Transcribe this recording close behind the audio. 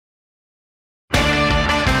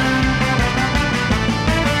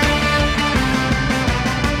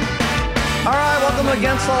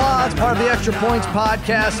Against the Odds, part of the Extra Points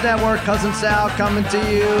Podcast Network. Cousin Sal coming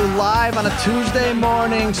to you live on a Tuesday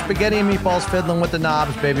morning. Spaghetti and meatballs fiddling with the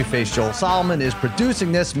knobs. Babyface Joel Solomon is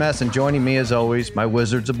producing this mess, and joining me as always, my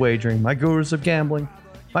wizards of wagering, my gurus of gambling,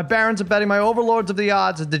 my barons of betting, my overlords of the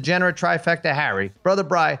odds, a degenerate trifecta Harry, Brother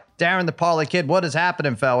Bry, Darren the Parlay Kid. What is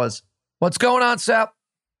happening, fellas? What's going on, Sal?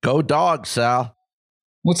 Go Dogs, Sal.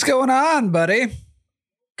 What's going on, buddy?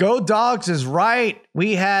 Go Dogs is right.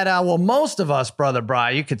 We had, most of us, Brother Bry,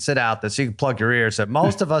 you could sit out this, you can plug your ears.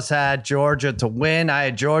 Most of us had Georgia to win. I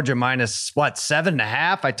had Georgia minus,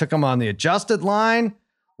 7.5. I took them on the adjusted line.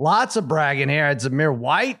 Lots of bragging here. I had Zamir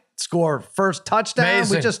White score first touchdown.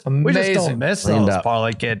 Amazing. We just don't miss those,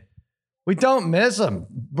 Parlay Kid. We don't miss them.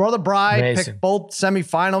 Brother Bry picked both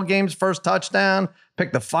semifinal games first touchdown,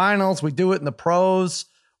 picked the finals. We do it in the pros.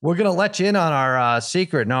 We're going to let you in on our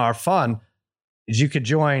secret and our fun. Is you could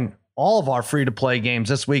join all of our free-to-play games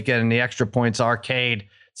this weekend in the Extra Points Arcade.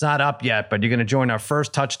 It's not up yet, but you're going to join our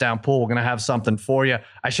first touchdown pool. We're going to have something for you.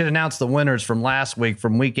 I should announce the winners from last week,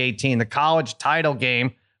 from Week 18, the college title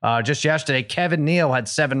game. Just yesterday, Kevin Neal had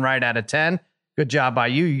 7 right out of 10. Good job by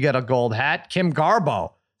you. You get a gold hat. Kim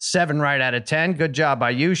Garbo, 7 right out of 10. Good job by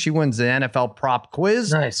you. She wins the NFL prop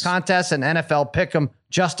quiz contest and NFL Pick'em.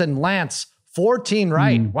 Justin Lance, 14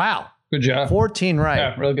 right. Wow. Good job. 14 right.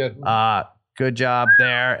 Yeah, real good. Good job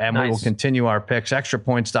there. And we will continue our picks.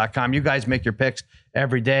 Extrapoints.com. You guys make your picks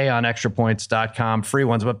every day on extrapoints.com. Free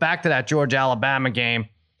ones. But back to that Georgia-Alabama game.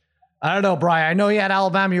 I don't know, Brian. I know you had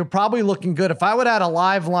Alabama. You're probably looking good. If I would have had a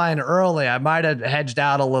live line early, I might have hedged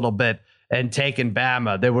out a little bit and taken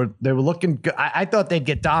Bama. They were looking good. I thought they'd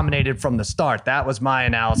get dominated from the start. That was my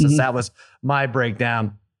analysis. That was my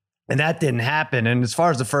breakdown. And that didn't happen. And as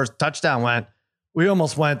far as the first touchdown went, we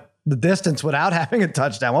almost went the distance without having a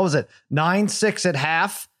touchdown. What was it? 9-6 at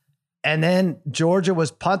half. And then Georgia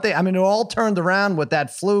was punting. I mean, it all turned around with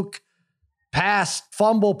that fluke pass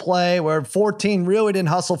fumble play where 14 really didn't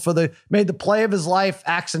hustle made the play of his life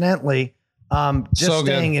accidentally.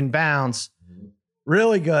 Staying in bounds.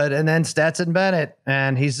 Really good. And then Stetson Bennett,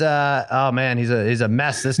 and he's a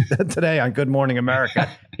mess today on Good Morning America.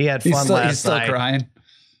 He had fun last night. He's still crying.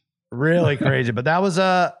 Really crazy, but that was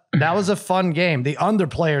a fun game. The under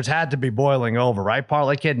players had to be boiling over, right?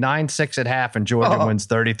 Parlay Kid 9-6 at half, and Georgia wins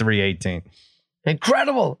 33-18.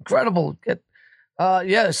 Incredible. So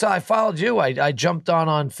I followed you. I jumped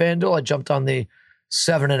on FanDuel. I jumped on the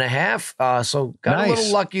 7.5. So got a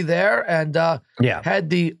little lucky there, and had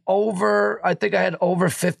the over. I think I had over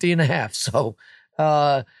 50.5. So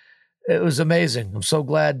it was amazing. I'm so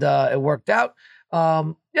glad it worked out.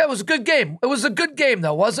 It was a good game. It was a good game,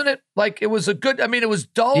 though, wasn't it? Like, it was a good. I mean, it was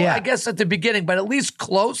dull, I guess, at the beginning, but at least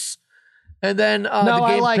close. And then the game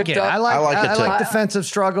I like picked it. up. I like defensive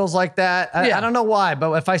struggles like that. I don't know why,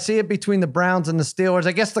 but if I see it between the Browns and the Steelers,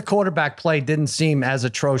 I guess the quarterback play didn't seem as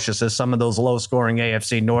atrocious as some of those low-scoring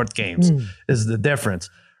AFC North games. Is the difference,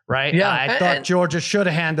 right? Yeah, I thought Georgia should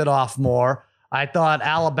have handed off more. I thought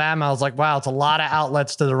Alabama, I was like, wow, it's a lot of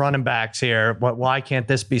outlets to the running backs here. Why can't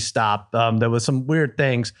this be stopped? There was some weird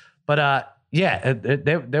things, but they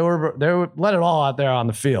were let it all out there on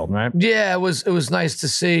the field, right? Yeah, it was nice to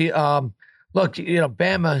see. Look,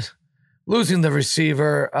 Bama losing the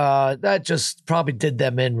receiver, that just probably did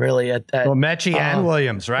them in really. Mechie and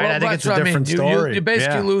Williams, right? I think it's a different story. You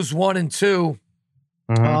basically lose 1 and 2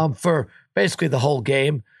 for basically the whole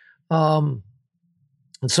game.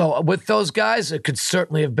 And so with those guys, it could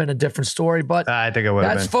certainly have been a different story, but I think it would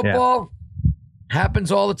have been. That's football.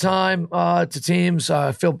 Happens all the time to teams.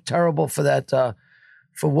 I feel terrible for that,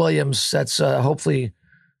 for Williams. That's hopefully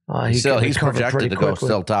he's projected to go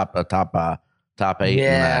still top 8.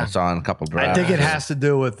 Yeah. I saw in a couple drafts. I think it has to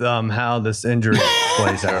do with how this injury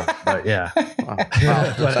plays out. But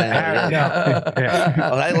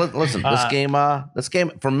listen, this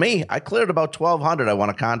game for me, I cleared about 1,200. I won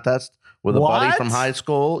a contest with a buddy from high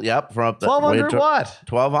school. Yep. From 1,200 what?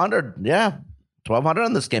 1,200. Yeah. 1,200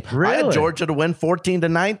 on this game. Really? I had Georgia to win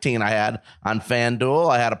 14-19. I had on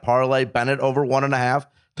FanDuel. I had a parlay Bennett over 1.5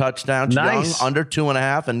 touchdowns. Nice. Young under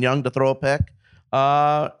 2.5 and Young to throw a pick.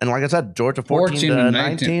 And like I said, Georgia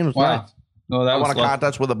 14-19 was wow. nice. No, that I was won a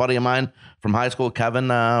contest with a buddy of mine from high school, Kevin,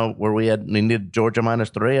 where we needed Georgia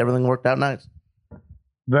 -3. Everything worked out nice.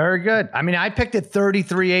 Very good. I mean, I picked it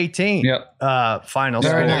 33-18 final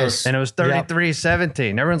score, nice. and it was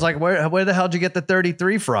 33-17. Everyone's like, where the hell did you get the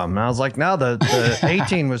 33 from? And I was like, no, the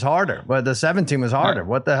 18 was harder, but the 17 was harder.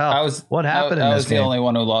 What the hell? What happened in this game? I was the only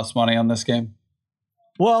one who lost money on this game.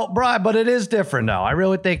 Well, Brian, but it is different, though. I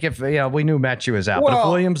really think if we knew Mechie was out, but if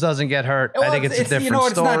Williams doesn't get hurt, I think it's a different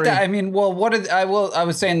story. Not that. I mean, I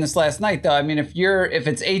was saying this last night, though. I mean, if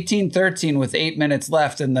it's 18-13 with 8 minutes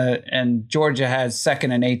left and Georgia has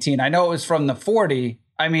 2nd and 18, I know it was from the 40.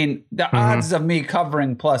 I mean, the odds of me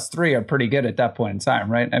covering +3 are pretty good at that point in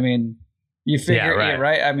time, right? I mean, you figure,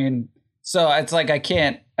 right? I mean, so it's like I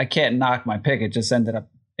can't knock my pick. It just ended up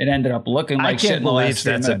looking like shit in the last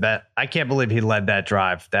 3 minutes. I can't believe he led that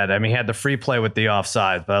drive. He had the free play with the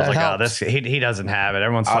offside, but I was like, he doesn't have it.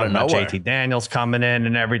 Everyone's talking about JT Daniels coming in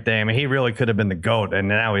and everything. I mean, he really could have been the GOAT, and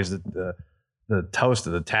now he's the toast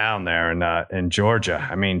of the town there in Georgia.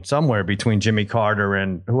 I mean, somewhere between Jimmy Carter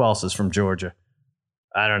and who else is from Georgia?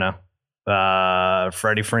 I don't know.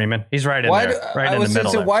 Freddie Freeman. He's right in there. Right in the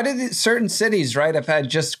middle. So why did certain cities, right, have had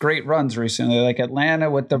just great runs recently? Like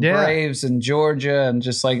Atlanta with the Braves and Georgia and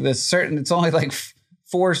just like this certain, it's only like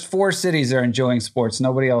four cities are enjoying sports.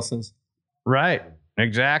 Nobody else is. Right.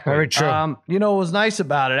 Exactly. Very true. What was nice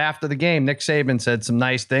about it after the game, Nick Saban said some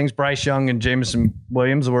nice things. Bryce Young and Jameson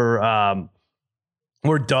Williams were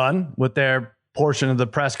done with their portion of the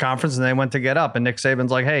press conference and they went to get up, and Nick Saban's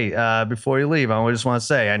like, hey, before you leave, I just want to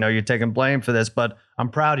say, I know you're taking blame for this, but I'm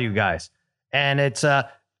proud of you guys. And it's I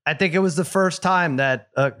think it was the first time that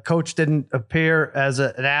a coach didn't appear as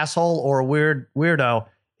an asshole or a weirdo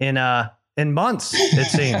in months, it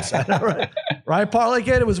seems. Right, Parlay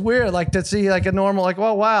Kid? It was weird, like to see like a normal, like,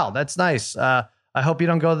 well, wow, that's nice. I hope you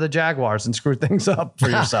don't go to the Jaguars and screw things up for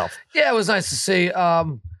yourself. Yeah, it was nice to see.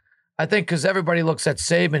 I think because everybody looks at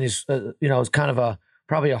Saban, he's is kind of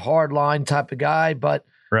probably a hard line type of guy, but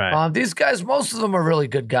these guys, most of them are really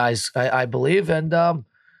good guys, I believe, and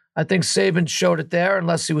I think Saban showed it there,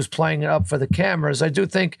 unless he was playing it up for the cameras. I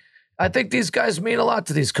think these guys mean a lot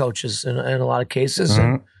to these coaches in a lot of cases,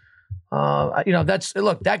 and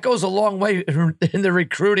that goes a long way in the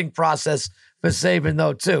recruiting process for Saban,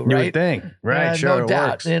 though, too, right? You would think, right? Sure, no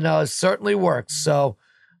doubt, works. it certainly works. So.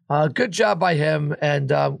 Good job by him, and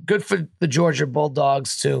good for the Georgia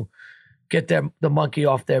Bulldogs to get the monkey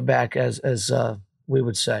off their back, as we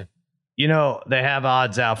would say. They have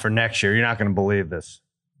odds out for next year. You're not going to believe this.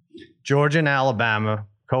 Georgia and Alabama,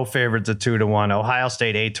 co-favorites at 2-1. Ohio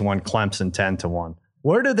State 8-1. Clemson 10-1.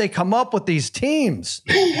 Where did they come up with these teams?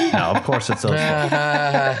 No, of course it's those.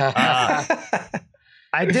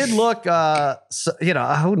 I did look,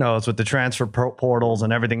 who knows with the transfer portals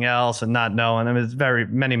and everything else and not knowing. I mean, it's very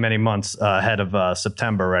many, many months ahead of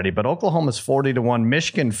September already. But Oklahoma's 40-1,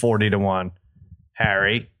 Michigan 40-1.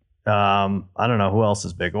 Harry, I don't know who else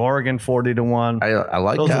is big. Oregon 40-1. I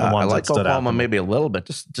like Oklahoma maybe a little bit,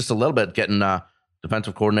 just a little bit. Getting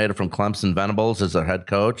defensive coordinator from Clemson, Venables, as their head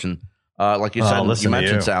coach, and like you said, you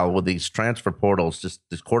mentioned Sal, with these transfer portals, just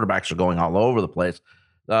these quarterbacks are going all over the place.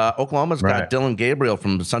 Oklahoma's got Dylan Gabriel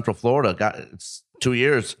from Central Florida. It's 2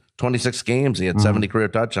 years, 26 games. He had 70 career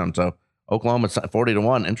touchdowns. So Oklahoma's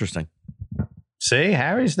 40-1. Interesting. See,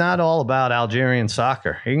 Harry's not all about Algerian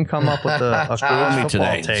soccer. He can come up with a football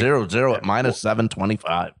today. Take. 0-0 at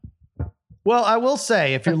 -725. Well, I will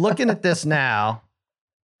say, if you're looking at this now,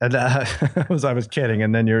 and I was kidding,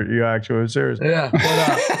 and then you actually were serious. Yeah.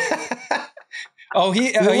 Oh,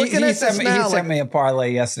 he sent me a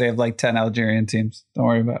parlay yesterday of like 10 Algerian teams. Don't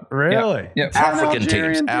worry about it. Really? Yep. African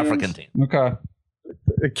teams. Okay.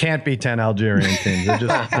 It can't be 10 Algerian teams. It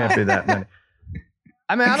just can't be that many.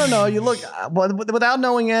 I mean, I don't know. You look, without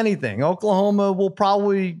knowing anything, Oklahoma will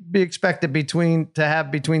probably be expected to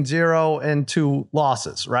have between 0 and 2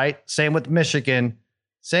 losses, right? Same with Michigan.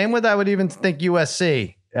 Same with, I would even think,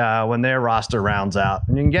 USC when their roster rounds out.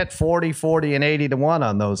 And you can get 40, and 80-1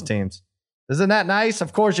 on those teams. Isn't that nice?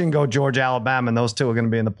 Of course you can go Georgia, Alabama, and those two are going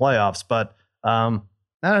to be in the playoffs. But I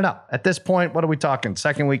don't know. At this point, what are we talking?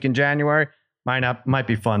 Second week in January? Might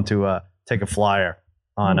be fun to take a flyer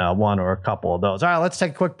on one or a couple of those. All right, let's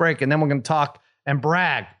take a quick break, and then we're going to talk and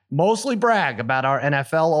mostly brag about our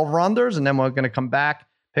NFL over-unders, and then we're going to come back,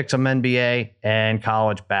 pick some NBA and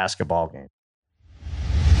college basketball games.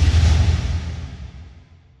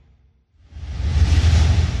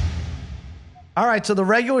 All right, so the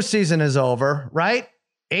regular season is over, right?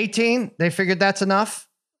 18, they figured that's enough.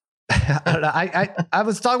 I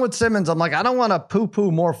was talking with Simmons. I'm like, I don't want to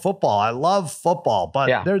poo-poo more football. I love football,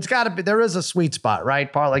 but there is a sweet spot,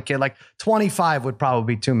 right? Parlay Kid, like 25 would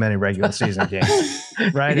probably be too many regular season games,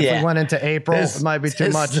 right? If we went into April, it might be too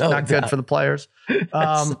much. Not good for the players.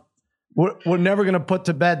 We're never going to put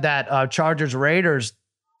to bed that Chargers Raiders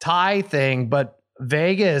tie thing, but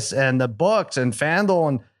Vegas and the books and FanDuel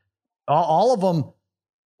and all of them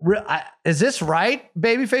is this right,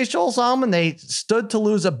 babyface Joel Solomon? They stood to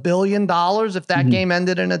lose $1 billion if that game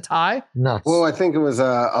ended in a tie? Nuts. Well, I think it was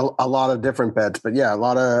a lot of different bets, but yeah, a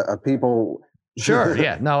lot of people. Sure.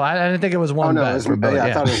 Yeah. No, I didn't think it was one. I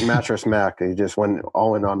thought it was Mattress Mac. He just went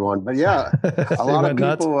all in on one. But yeah, a lot of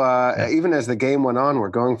people, even as the game went on, were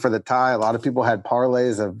going for the tie. A lot of people had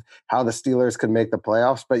parlays of how the Steelers could make the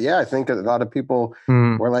playoffs. But yeah, I think a lot of people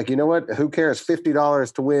were like, you know what? Who cares?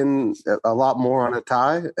 $50 to win a lot more on a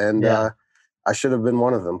tie. And I should have been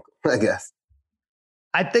one of them, I guess.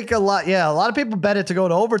 I think a lot of people bet it to go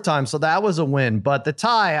to overtime, so that was a win. But the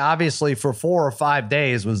tie, obviously, for 4 or 5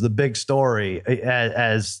 days was the big story,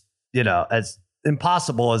 as you know, as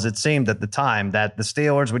impossible as it seemed at the time that the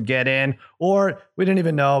Steelers would get in, or we didn't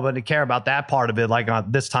even know, but to care about that part of it. Like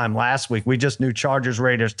on this time last week, we just knew Chargers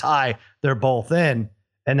Raiders tie, they're both in,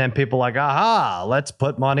 and then people like, aha, let's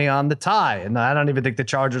put money on the tie. And I don't even think the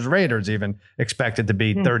Chargers Raiders even expected to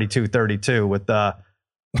be 32-32 with the.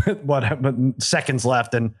 What seconds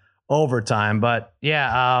left in overtime. But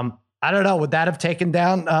yeah, I don't know. Would that have taken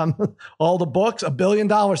down all the books? $1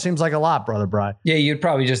 billion seems like a lot, brother Brian. Yeah, you'd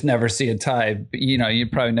probably just never see a tie.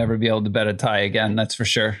 You'd probably never be able to bet a tie again. That's for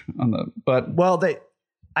sure.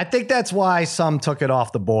 I think that's why some took it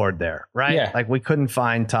off the board there, right? Yeah. Like we couldn't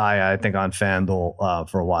find tie, I think, on FanDuel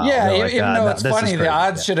for a while. Yeah, like, even though it's funny, the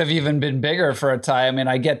odds should have even been bigger for a tie. I mean,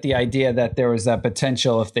 I get the idea that there was that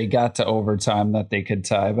potential if they got to overtime that they could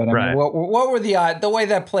tie. But I mean, what were the odds? The way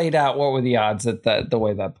that played out, what were the odds the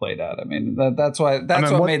way that played out? I mean, that's what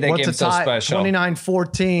made that game so special.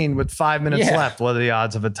 29-14 with 5 minutes left. What are the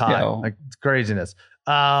odds of a tie? Like it's craziness.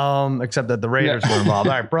 Except that the Raiders were involved.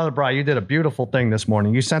 All right, brother Brian, you did a beautiful thing this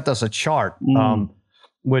morning. You sent us a chart,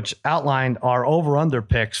 which outlined our over-under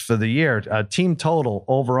picks for the year. Team total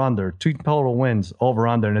over-under, 2 total wins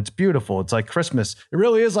over-under, and it's beautiful. It's like Christmas. It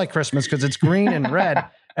really is like Christmas because it's green and red,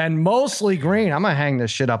 and mostly green. I'm gonna hang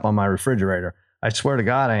this shit up on my refrigerator. I swear to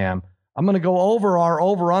God, I am. I'm gonna go over our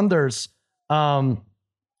over-unders.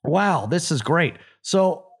 Wow, this is great.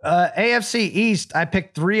 So AFC East, I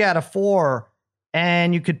picked 3 out of 4.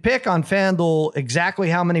 And you could pick on FanDuel exactly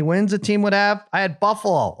how many wins a team would have. I had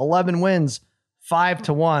Buffalo, 11 wins,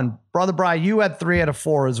 5-1. Brother Brian, you had 3 out of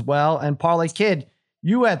 4 as well. And Parlay Kid,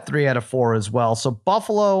 you had 3 out of 4 as well. So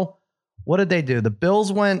Buffalo, what did they do? The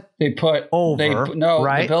Bills went over.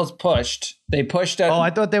 The Bills pushed. They pushed at. I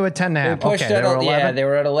thought they were 10.5. They pushed at 11. Yeah, they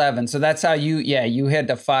were at 11. So that's how you hit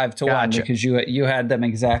the 5-1 because you had them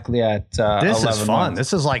exactly at 11. This is fun.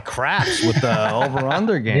 This is like craps with the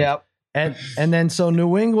over-under game. Yep. And then so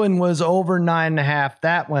New England was over 9.5.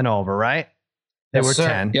 That went over, right? They were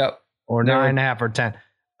 10. Yep. Or 9.5 or 10.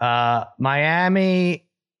 Miami,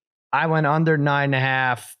 I went under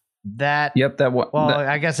 9.5. That. Yep.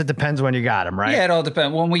 I guess it depends when you got them, right? Yeah, it all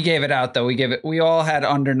depends. When we gave it out, though, we all had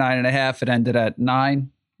under 9.5. It ended at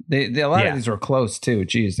 9. A lot of these were close too.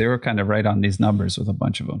 Geez, they were kind of right on these numbers with a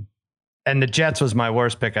bunch of them. And the Jets was my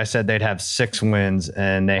worst pick. I said they'd have 6 wins,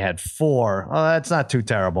 and they had 4. Oh, that's not too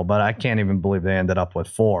terrible, but I can't even believe they ended up with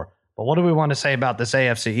 4. But what do we want to say about this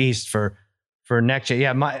AFC East for next year?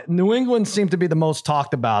 Yeah, New England seemed to be the most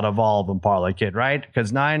talked about of all of them, Parlay Kid, right?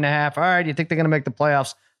 Because 9.5. All right, you think they're going to make the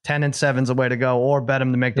playoffs? 10-7's the way to go, or bet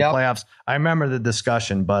them to make the playoffs. I remember the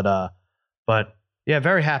discussion, but yeah,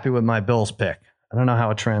 very happy with my Bills pick. I don't know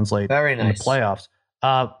how it translates in the playoffs.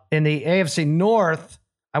 In the AFC North,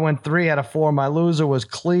 I went 3 out of 4. My loser was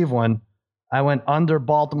Cleveland. I went under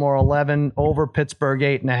Baltimore 11, over Pittsburgh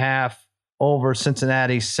 8.5, over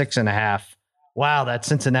Cincinnati 6.5. Wow, that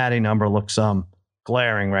Cincinnati number looks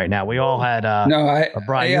glaring right now. We all had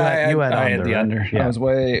Brian. You had I had the under. Yeah. I was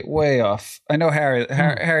way off. I know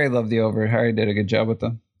Harry loved the over. Harry did a good job with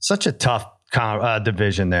them. Such a tough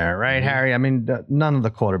division there, right, Harry? I mean, none of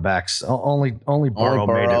the quarterbacks. Only Burrow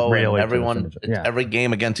made it really. Everyone, every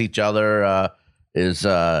game against each other. Is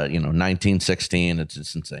 1916. It's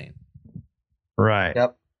just insane. Right.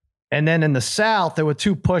 Yep. And then in the South, there were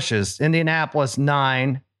 2 pushes. Indianapolis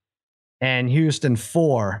 9 and Houston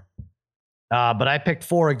 4. But I picked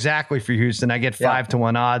 4 exactly for Houston. I get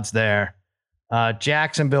 5-1 odds there.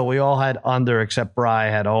 Jacksonville, we all had under except Bry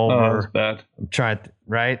had over. Oh, that was bad. I'm trying to,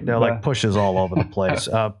 right? They're like pushes all over the place.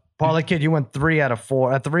 Parlay Kid, you went 3 out of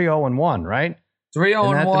 4 at 3-0-1, right?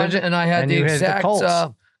 3-0-1, and I had the exact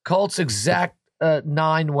Colts exact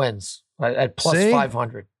 9 wins at plus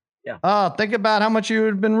 500. Yeah. Oh, think about how much you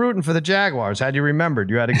had been rooting for the Jaguars. Had you remembered,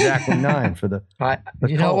 you had exactly 9 for the.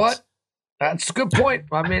 You know what? That's a good point.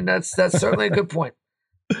 I mean, that's certainly a good point.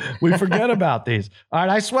 We forget about these. All right,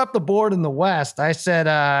 I swept the board in the West. I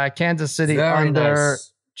said Kansas City under,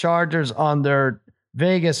 Chargers under,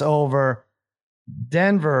 Vegas over,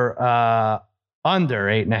 Denver under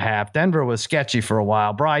 8.5. Denver was sketchy for a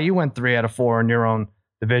while. Bri, you went 3 out of 4 in your own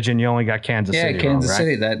division. You only got Kansas City. Yeah, Kansas wrong,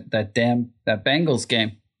 City. That Bengals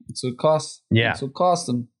game. That's what it cost. Yeah, that's what cost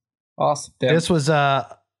them. Awesome. Damn. This was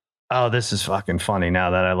this is fucking funny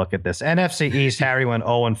now that I look at this. NFC East, Harry went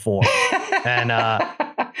 0-4,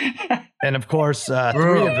 and of course 3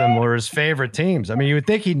 of them were his favorite teams. I mean, you would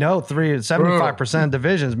think he'd know 75% of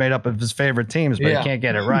divisions made up of his favorite teams, but he can't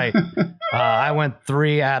get it right. I went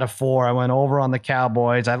 3 out of 4. I went over on the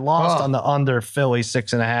Cowboys. I lost on the under Philly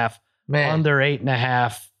 6.5. Under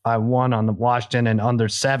 8.5. I won on the Washington, and under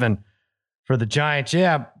 7 for the Giants.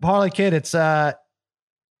 Yeah, Parlay Kid, it's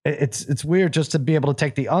weird just to be able to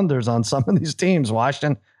take the unders on some of these teams,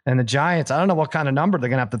 Washington and the Giants. I don't know what kind of number they're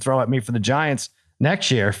going to have to throw at me for the Giants next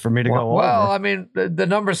year for me to go over. Well, I mean, the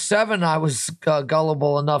number 7, I was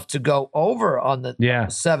gullible enough to go over on the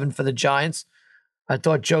 7 for the Giants. I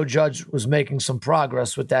thought Joe Judge was making some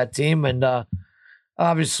progress with that team, and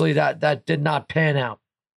obviously that did not pan out.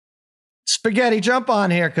 Spaghetti, jump on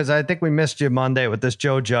here because I think we missed you Monday with this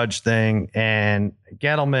Joe Judge thing, and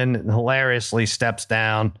Gettleman hilariously steps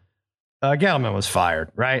down. Gettleman was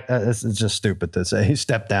fired, right? This is just stupid to say he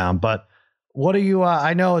stepped down, but what do you?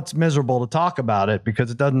 I know it's miserable to talk about it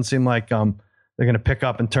because it doesn't seem like they're going to pick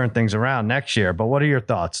up and turn things around next year. But what are your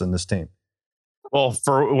thoughts on this team? Well,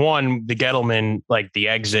 for one, the Gettleman, like the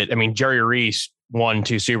exit. I mean, Jerry Reese won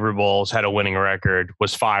 2 Super Bowls, had a winning record,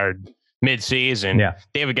 was fired mid-season. Yeah.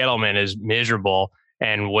 David Gettleman is miserable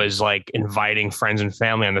and was like inviting friends and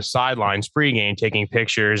family on the sidelines pregame, taking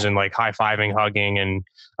pictures and like high-fiving, hugging, and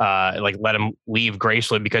like let him leave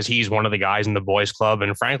gracefully because he's one of the guys in the boys club.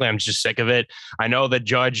 And frankly, I'm just sick of it. I know that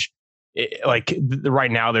Judge,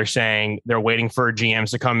 right now they're saying they're waiting for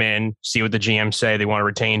GMs to come in, see what the GMs say. They want to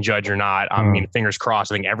retain Judge or not. I mean, fingers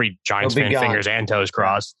crossed. I think every Giants fan fingers and toes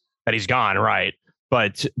crossed that he's gone. Right.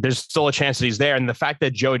 But there's still a chance that he's there. And the fact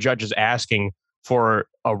that Joe Judge is asking for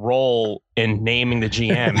a role in naming the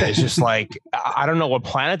GM is just like, I don't know what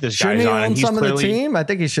planet this guy's on. And he's some clearly, of the team? I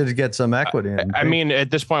think he should get some equity. I mean, at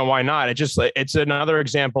this point, why not? It's another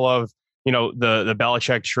example of, the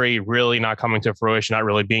Belichick tree really not coming to fruition, not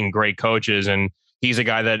really being great coaches. And he's a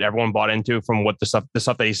guy that everyone bought into from what the stuff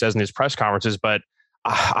that he says in his press conferences. But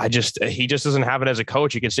he just doesn't have it as a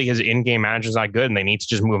coach. You can see his in-game manager's not good and they need to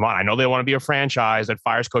just move on. I know they want to be a franchise that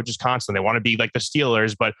fires coaches constantly. They want to be like the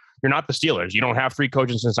Steelers, but you're not the Steelers. You don't have 3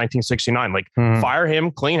 coaches since 1969. Fire him,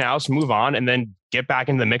 clean house, move on, and then get back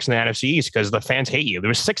into the mix in the NFC East because the fans hate you. There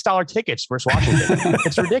was $6 tickets versus Washington.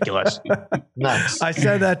 It's ridiculous. Nice. I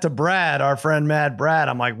said that to Brad, our friend Mad Brad.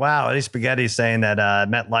 I'm like, wow, Eddie Spaghetti's saying that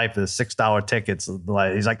MetLife is $6 tickets.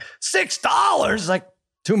 He's like, $6? Like,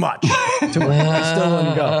 too much. I still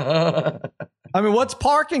wouldn't go. I mean, what's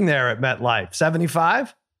parking there at MetLife?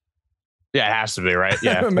 75? Yeah, it has to be, right?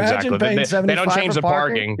 Yeah, imagine exactly. Paying 75 they don't change the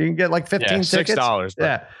parking. You can get like 15 tickets. $6.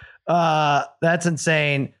 Yeah, that's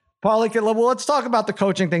insane. Parlay Kid, well, let's talk about the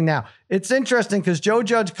coaching thing now. It's interesting because Joe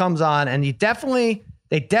Judge comes on and they definitely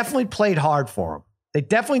played hard for him. They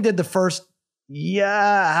definitely did the first,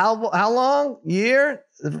 how long? Year?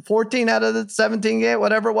 14 out of the 17 game,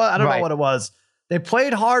 whatever it was. I don't know what it was. They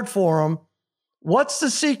played hard for him. What's the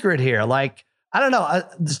secret here? Like, I don't know.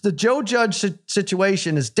 The Joe Judge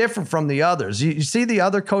situation is different from the others. You see the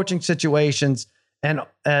other coaching situations, and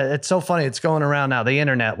it's so funny. It's going around now, the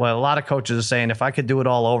internet. Well, a lot of coaches are saying, if I could do it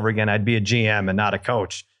all over again, I'd be a GM and not a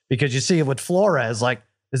coach. Because you see it with Flores, like,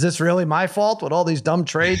 is this really my fault with all these dumb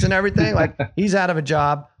trades and everything? Like, he's out of a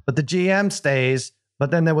job, but the GM stays.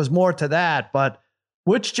 But then there was more to that. But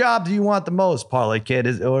which job do you want the most, Parlay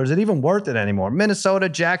Kid? Or is it even worth it anymore? Minnesota,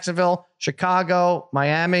 Jacksonville, Chicago,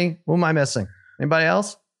 Miami. Who am I missing? Anybody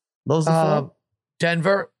else? Those are 4?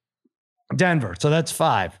 Denver. So that's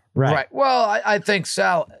 5. Right. Well, I think,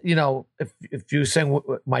 Sal, if you saying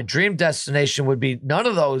my dream destination would be none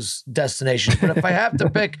of those destinations, but if I have to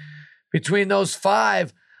pick between those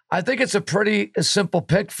 5, I think it's a pretty simple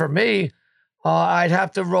pick for me. I'd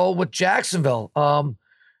have to roll with Jacksonville.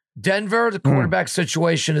 Denver, the quarterback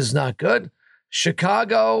situation is not good.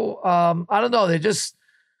 Chicago, I don't know. They just,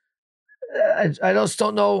 I just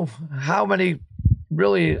don't know how many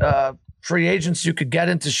really free agents you could get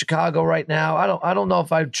into Chicago right now. I don't know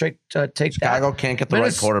if I'd take Chicago can't get the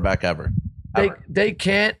right quarterback ever. They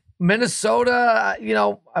can't. Minnesota,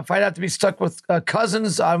 if I'd have to be stuck with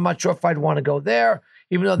Cousins, I'm not sure if I'd want to go there,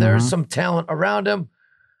 even though there's some talent around him.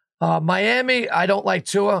 Miami, I don't like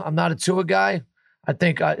Tua. I'm not a Tua guy. I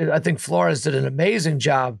think Flores did an amazing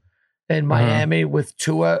job in Miami with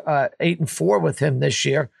Tua, 8-4 with him this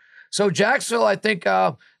year. So Jacksonville, I think,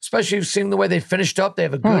 especially seeing the way they finished up, they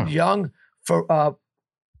have a good young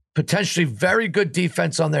potentially very good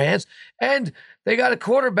defense on their hands. And they got a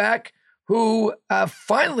quarterback who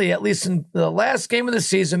finally, at least in the last game of the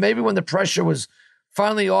season, maybe when the pressure was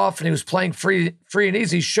finally off and he was playing free and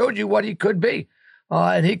easy, showed you what he could be.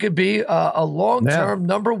 And he could be a long-term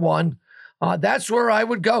number one. That's where I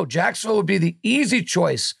would go. Jacksonville would be the easy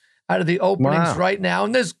choice out of the openings right now.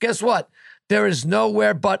 And guess what? There is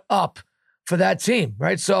nowhere but up for that team,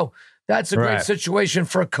 right? So that's a great situation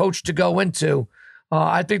for a coach to go into.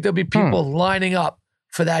 I think there'll be people lining up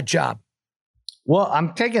for that job. Well,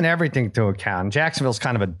 I'm taking everything into account. Jacksonville's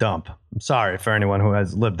kind of a dump. I'm sorry for anyone who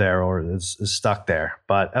has lived there or is stuck there.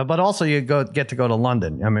 But also you get to go to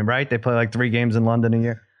London. I mean, right? They play like 3 games in London a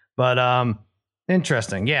year. But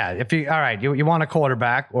interesting. Yeah. If you want a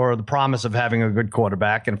quarterback or the promise of having a good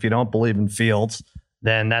quarterback, and if you don't believe in Fields,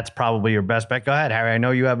 then that's probably your best bet. Go ahead, Harry. I know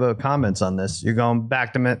you have comments on this. You're going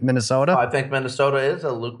back to Minnesota? I think Minnesota is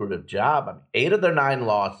a lucrative job. I mean, 8 of their 9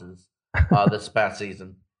 losses this past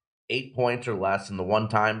season, 8 points or less, and the one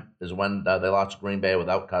time is when they lost to Green Bay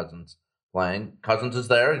without Cousins playing. Cousins is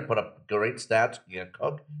there. He put up great stats. You got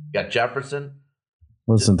Cook. You got Jefferson.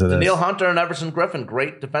 Listen to this. Daniil Hunter and Everson Griffin,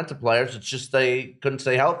 great defensive players. It's just they couldn't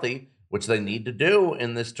stay healthy, which they need to do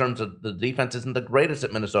in this terms of the defense isn't the greatest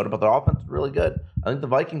at Minnesota, but their offense is really good. I think the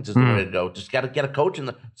Vikings is the way to go. Just got to get a coach in.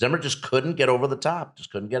 Zimmer just couldn't get over the top.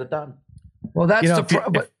 Just couldn't get it done. Well, that's the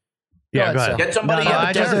problem. Yeah, go ahead. Get somebody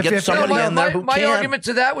in there who my can. argument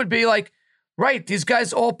to that would be like, right, these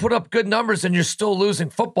guys all put up good numbers and you're still losing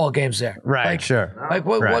football games there. Right, like, sure. Like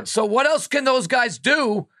what? So what else can those guys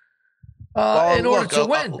do in order to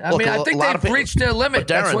win? I mean, I think they've reached their limit.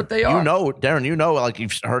 Darren, that's what they are. Darren, like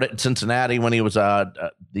you've heard it in Cincinnati when he was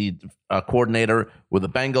the coordinator with the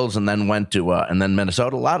Bengals and then went to and then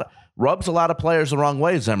Minnesota. Rubs a lot of players the wrong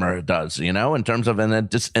way. Zimmer does, in terms of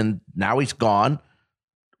and now he's gone.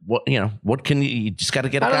 What can you just got to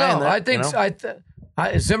get a guy in there? I think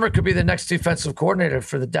Zimmer could be the next defensive coordinator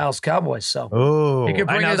for the Dallas Cowboys. So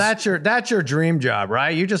I know that's your dream job,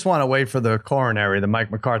 right? You just want to wait for the Mike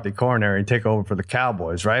McCarthy coronary and take over for the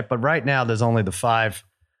Cowboys, right? But right now there's only the five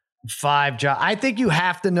job. I think you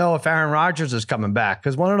have to know if Aaron Rodgers is coming back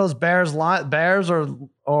because one of those Bears or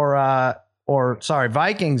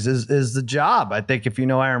Vikings is the job. I think if you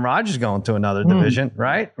know Aaron Rodgers going to another division,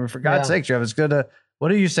 right? For God's sakes, you have as good a. What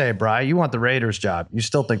do you say, Bri? You want the Raiders job. You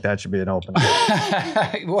still think that should be an opening?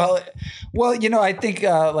 well, I think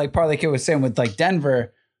like Parlay Kid was saying with like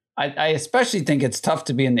Denver, I especially think it's tough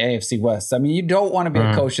to be in the AFC West. I mean, you don't want to be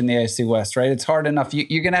a coach in the AFC West, right? It's hard enough.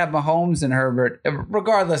 You're going to have Mahomes and Herbert,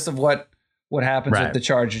 regardless of what happens with the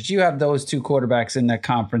Chargers. You have those 2 quarterbacks in that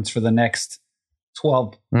conference for the next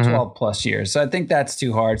 12 plus years. So I think that's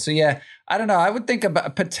too hard. So yeah, I don't know. I would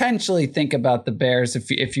potentially think about the Bears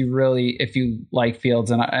if you like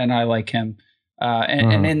Fields and I like him.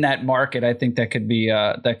 And in that market, I think that could be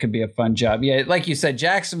a fun job. Yeah, like you said,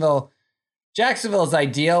 Jacksonville is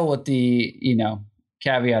ideal with the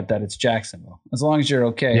caveat that it's Jacksonville. As long as you're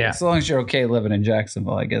okay, as long as you're okay living in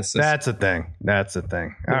Jacksonville, I guess that's a thing. That's a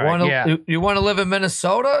thing. You want to live in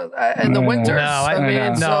Minnesota in the winter? No,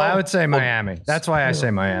 I would say Miami. That's why I say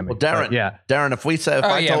Miami. Well, Darren, Darren, if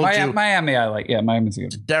I told you Miami, I like. Yeah, Miami's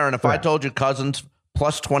good. Darren, if I told you Cousins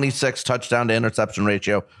plus 26 touchdown to interception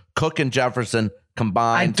ratio, Cook and Jefferson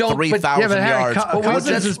combined 3,000 yards.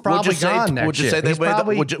 Cousins is probably gone next year. Would you say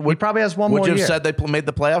he probably has one more year? Would you have said they made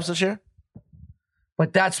the playoffs this year?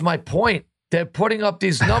 But that's my point. They're putting up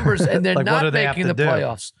these numbers and they're not making the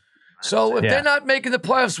playoffs. So if they're not making the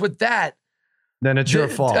playoffs with that, then it's your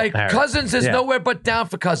fault. Cousins is nowhere but down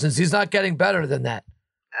for Cousins. He's not getting better than that.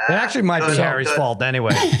 It actually might be Harry's fault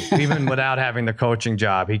anyway, even without having the coaching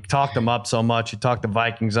job. He talked them up so much. He talked the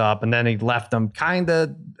Vikings up, and then he left them, kind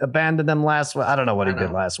of abandoned them last week. I don't know what he did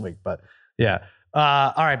last week, but yeah.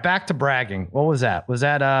 All right, back to bragging. What was that? Was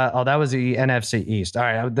that that was the NFC East. All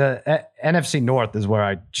right, the NFC North is where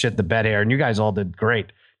I shit the bed here, and you guys all did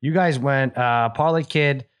great. You guys went Parlay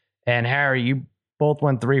Kid and Harry. You both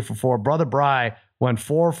went 3 for 4. Brother Bry went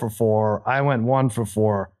 4 for 4. I went 1 for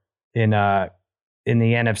 4 in the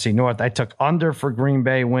NFC North. I took under for Green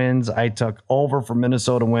Bay wins. I took over for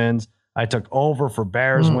Minnesota wins. I took over for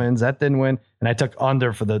Bears wins. That didn't win, and I took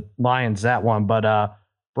under for the Lions. That one, but.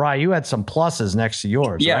 Bri, you had some pluses next to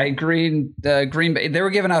yours. Yeah, right? I agreed. Green Bay, they were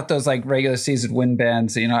giving out those like regular season win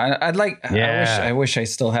bands. I wish I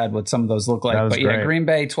still had what some of those look like. But great. Yeah, Green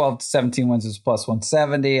Bay 12 to 17 wins was plus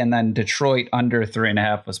 170, and then Detroit under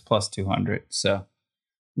 3.5 was plus 200. So,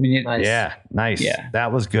 nice. Yeah, nice. Yeah,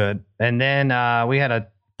 that was good. And then we had a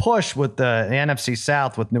push with the NFC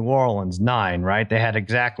South with New Orleans 9, right? They had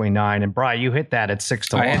exactly 9. And Brian, you hit that at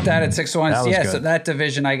 6-1. I hit that at 6-1. Yeah, so that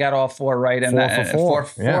division I got all 4 right, and 4 for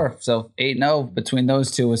 4. Yeah. So 8-0 between those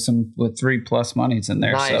two with 3+ monies in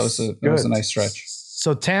there. Nice. So it was a nice stretch.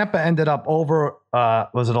 So Tampa ended up over.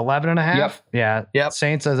 Was it 11.5? Yep. Yeah. Yep.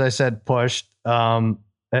 Saints, as I said, pushed.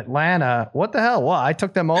 Atlanta. What the hell? Well, I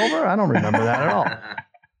took them over. I don't remember that at all.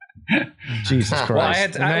 Jesus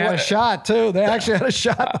Christ! Well, they had a shot too. They actually had a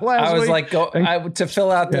shot last week. I was like, to fill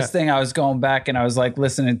out this thing, I was going back and I was like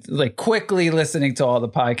quickly listening to all the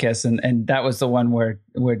podcasts, and that was the one where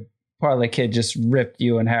Parlay Kid just ripped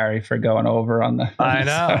you and Harry for going over on the. I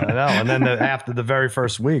know. And then after the very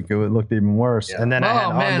first week, it looked even worse. Yeah. And then I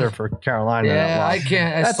had under for Carolina. Yeah, I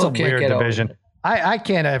can't. That's a weird division. I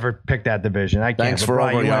can't ever pick that division. I can't. Thanks for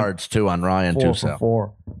over yards too on Ryan 4 for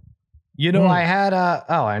 4. You know, I had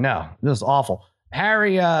I know. This is awful.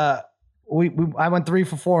 Harry, I went 3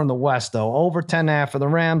 for 4 in the West, though. Over 10.5 for the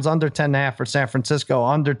Rams, under 10.5 for San Francisco,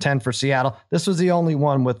 under 10 for Seattle. This was the only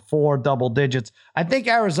one with 4 double digits. I think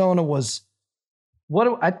Arizona was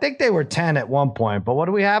I think they were 10 at one point, but what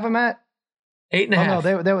do we have them at? 8.5.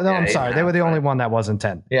 Oh, no, I'm sorry. They were the only one that wasn't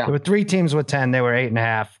 10. Yeah. There were 3 teams with 10. They were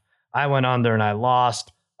 8.5. I went under and I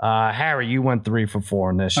lost. Harry, you went 3 for 4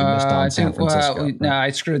 in this. You missed on San Francisco. No, I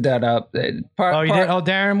screwed that up. You did? Oh,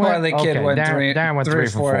 Darren went. Parlay Kid went Darren went 3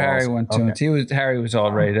 for 4. Harry went 2. Harry was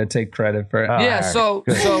all ready to take credit for it. So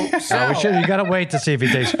you got to wait to see if he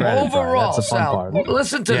takes credit. Overall, that's the fun part.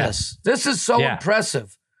 Listen to this. This is so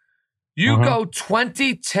impressive. You go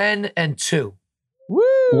 20, 10, and 2. Woo!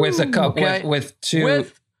 With a cup with 2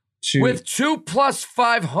 with 2 plus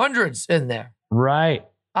 500s in there. Right.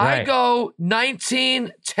 I go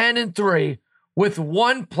 19, 10, and 3 with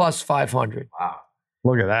 1 plus 500. Wow.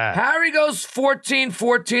 Look at that. Harry goes 14,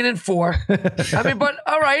 14, and 4. I mean, but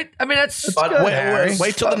all right. I mean, that's good.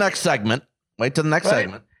 Wait till the next segment.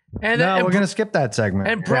 Segment. And we're going to skip that segment.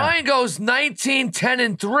 And Brian goes 19, 10,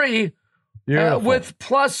 and 3 with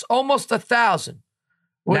plus almost 1,000.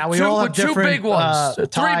 Now we all have different 2 big ones, 3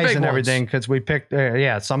 ties big and everything because we picked.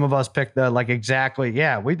 Some of us picked exactly.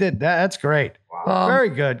 Yeah, we did that. That's great. Very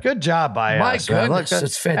good. Good job by us. My goodness,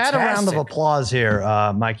 it's fantastic. Add a round of applause here,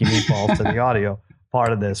 Mikey Meatballs, to the audio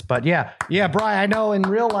part of this. But yeah, Brian, I know in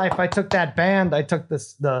real life I took that band. I took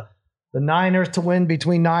the Niners to win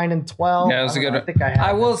between 9 and 12. Yeah, it was a good. I think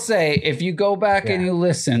I will say, if you go back and you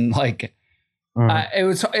listen,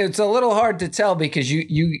 it's a little hard to tell because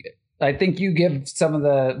you I think you give some of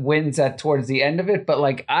the wins towards the end of it, but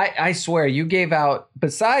I swear you gave out,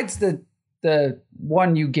 besides the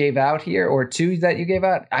one you gave out here or 2 that you gave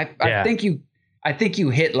out, I think you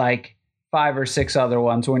hit 5 or 6 other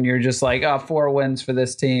ones when you're just 4 wins for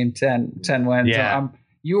this team, 10 wins. Yeah.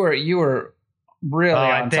 You were really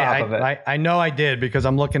on top of it. I know I did because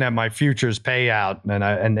I'm looking at my futures payout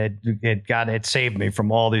and it saved me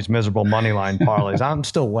from all these miserable money line parlays. I'm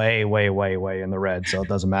still way in the red, so it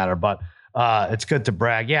doesn't matter. But it's good to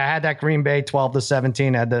brag. Yeah, I had that Green Bay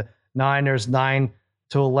 12-17. I had the Niners 9-11.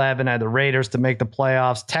 I had the Raiders to make the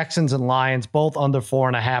playoffs. Texans and Lions both under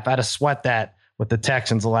 4.5. I had to sweat that with the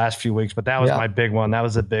Texans the last few weeks, but that was my big one. That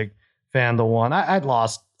was a big FanDuel one. I'd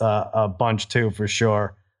lost a bunch too for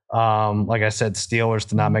sure. Like I said, Steelers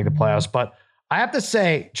to not make the playoffs. But I have to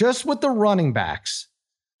say, just with the running backs,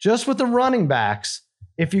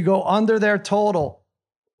 if you go under their total,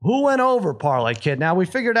 who went over, Parlay Kid? Now, we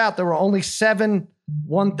figured out there were only 7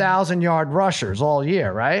 1,000-yard rushers all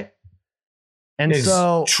year, right? And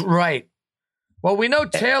right. Well, we know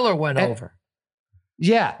Taylor went over.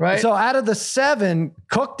 Yeah. Right. So out of the 7,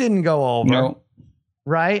 Cook didn't go over. No.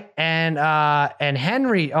 Right. And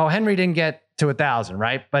Henry didn't get to 1,000,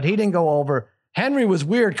 right? But he didn't go over. Henry was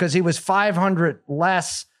weird because he was 500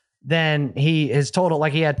 less than his total.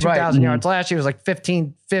 He had 2,000 yards last year. It was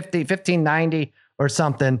 1,550, 1,590 or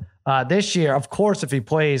something. This year, of course, if he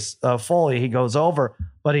plays fully, he goes over.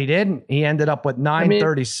 But he didn't. He ended up with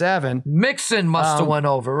 937. Mixon must have went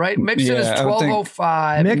over, right? Mixon is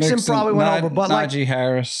 1205. Mixon probably went over, but Najee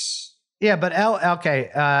Harris. Yeah, but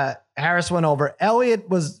Harris went over. Elliott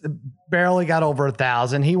barely got over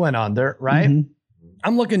 1,000. He went under, right? Mm-hmm.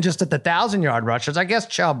 I'm looking just at the 1,000-yard rushers. I guess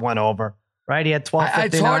Chubb went over, right? He had 1,259.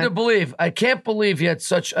 It's hard to believe. I can't believe he had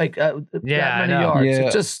such that many yards. Yeah.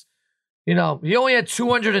 It just, he only had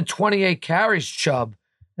 228 carries, Chubb,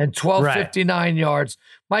 and 1,259 yards.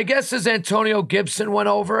 My guess is Antonio Gibson went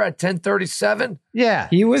over at 1037. Yeah,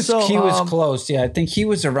 he was close. Yeah, I think he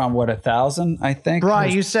was around 1,000. I think. Right,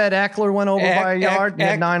 you said Eckler went over by a yard.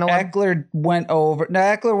 Eckler went over. No,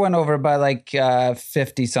 Eckler went over by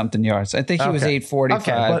 50 something yards. I think he was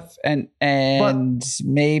 845, and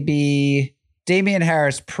maybe Damian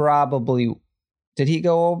Harris probably. Did he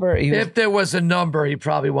go over? If there was a number, he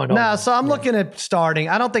probably went over. No, so I'm looking at starting.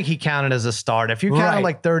 I don't think he counted as a starter. If you counted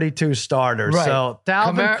like 32 starters. Right. So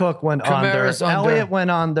Dalvin Cook went under. Elliott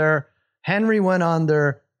went under. Henry went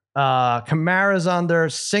under. Kamara's under.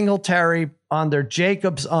 Singletary under.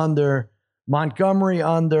 Jacobs under. Montgomery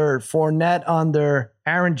under. Fournette under.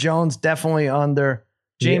 Aaron Jones definitely under.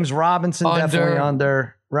 James Robinson definitely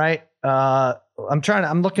under. Right?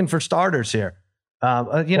 I'm looking for starters here.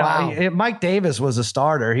 Mike Davis was a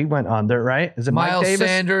starter. He went under, right? Is it Miles Mike Davis?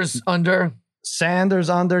 Sanders under. Sanders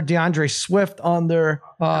under. DeAndre Swift under.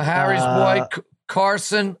 Harry's boy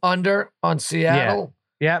Carson under on Seattle.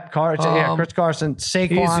 Yeah, Chris Carson.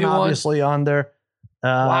 Saquon obviously under.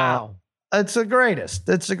 Wow. It's the greatest.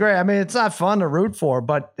 I mean, it's not fun to root for,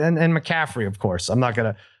 but and McCaffrey, of course. I'm not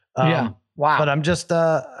gonna. Wow. But I'm just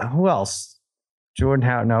who else? Jordan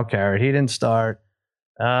Howard. No, Carrot. He didn't start.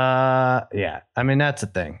 I mean, that's the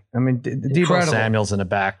thing. I mean, Deebo Samuel's in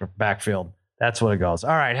the backfield. That's what it goes.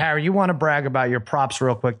 All right, Harry, you want to brag about your props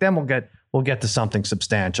real quick? Then we'll get to something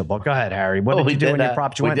substantial. But go ahead, Harry. What did you do in your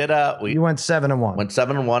props? You went 7-1. Went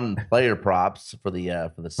 7-1 in player props for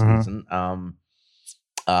the season. One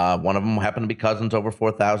of them happened to be Cousins over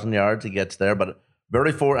 4,000 yards. He gets there, but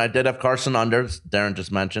I did have Carson under. Darren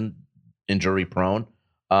just mentioned injury prone.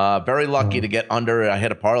 Very lucky to get under. I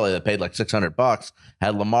hit a parlay that paid like $600.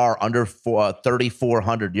 Had Lamar under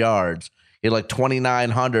 3,400 yards. He had like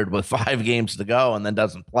 2,900 with 5 games to go, and then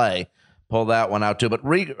doesn't play. Pull that one out too. But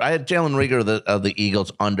I had Jalen Reagor of the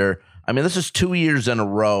Eagles under. I mean, this is 2 years in a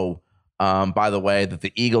row. By the way, that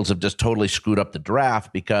the Eagles have just totally screwed up the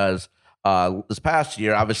draft because this past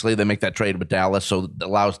year, obviously they make that trade with Dallas, so it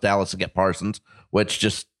allows Dallas to get Parsons, which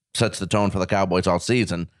just sets the tone for the Cowboys all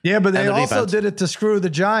season. Yeah, but they also did it to screw the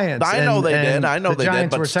Giants. I know they did.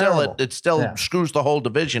 But still, it still screws the whole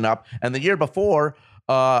division up. And the year before,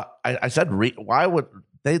 I said, why would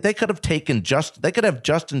they could have taken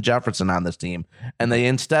Justin Jefferson on this team, and they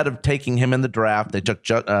instead of taking him in the draft, they took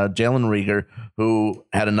Jalen Reagor, who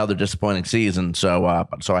had another disappointing season. So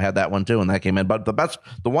I had that one too, and that came in. But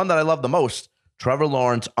the one that I love the most, Trevor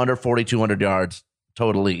Lawrence under 4,200 yards,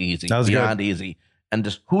 totally easy, beyond good. Easy. And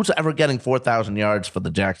just who's ever getting 4,000 yards for the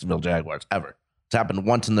Jacksonville Jaguars ever? It's happened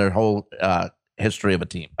once in their whole history of a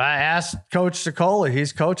team. I asked Coach Sicoli.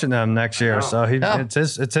 He's coaching them next year, so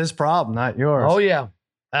it's his problem, not yours. Oh yeah,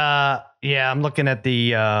 I'm looking at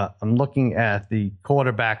the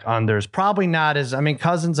quarterback unders. Probably not as. I mean,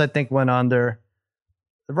 Cousins I think went under.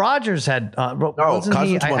 Rodgers had. Wasn't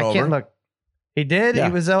Cousins he? went I can't look. He did. Yeah.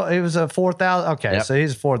 He was a 4,000. Okay, so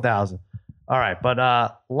he's 4,000. All right,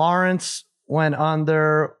 but Lawrence went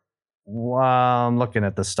under. I'm looking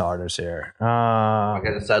at the starters here. Like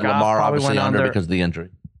I said, Lamar obviously under because of the injury.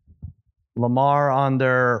 Lamar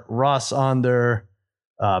under, Russ under,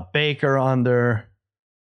 Baker under,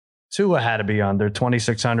 Tua had to be under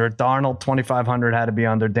 2,600. Darnold 2,500 had to be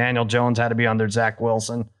under. Daniel Jones had to be under. Zach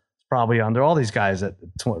Wilson probably under. All these guys at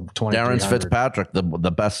 2,300. Darren Fitzpatrick,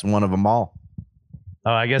 the best one of them all.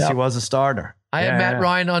 Oh, I guess he was a starter. I had Matt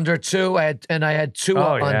Ryan under too. I had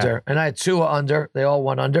Tua under, and I had Tua under. They all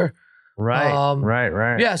went under.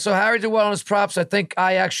 Right. Yeah, so Harry did well on his props. I think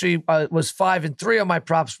I actually was 5-3 on my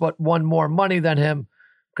props, but won more money than him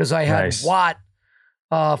because I had Watt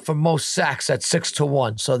for most sacks at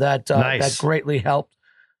 6-1. So that greatly helped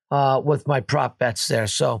with my prop bets there.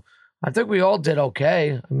 So I think we all did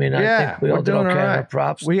okay. I mean, I think we all did okay on our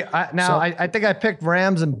props. I think I picked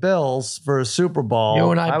Rams and Bills for a Super Bowl. You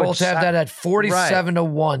and I both have that at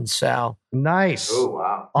 47-1, Sal. Nice. Oh,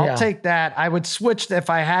 wow. I'll take that. I would switch if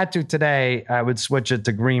I had to today. I would switch it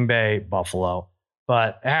to Green Bay, Buffalo.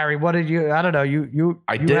 But Harry, what did you? I don't know. You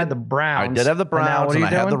had the Browns. I did have the Browns, and I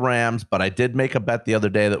had the Rams. But I did make a bet the other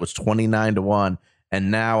day that was 29-1. And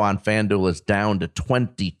now on FanDuel is down to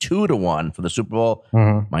 22-1 for the Super Bowl.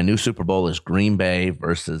 Mm-hmm. My new Super Bowl is Green Bay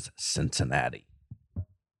versus Cincinnati.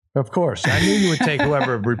 Of course. I knew you would take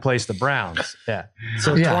whoever replaced the Browns. Yeah.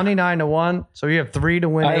 So 29-1. So you have 3 to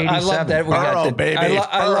win 87. I love that we got the baby.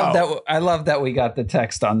 I love that we got the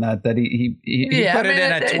text on that he put it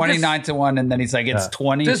in at 29-1, and then he's like, it's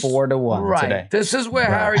 24-1 today. This is where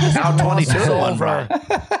Harry just glosses over.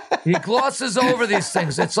 He glosses over these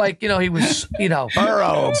things. It's like, he was,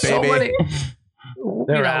 Burrow, baby.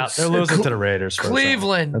 They're out. They're losing to the Raiders.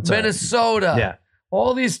 Cleveland, Minnesota. Yeah.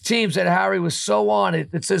 All these teams that Harry was so on,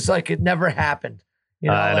 it's just like it never happened.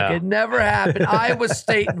 It never happened. Iowa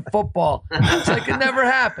State in football. It's like it never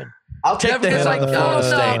happened. I'll take the hit on the Florida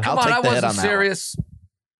State. Come on, I wasn't serious.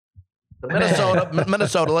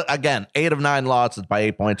 Minnesota, again, 8 of 9 losses by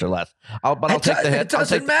 8 points or less. I'll take the hit. It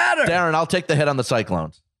doesn't matter. Darren, I'll take the hit on the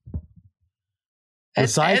Cyclones. The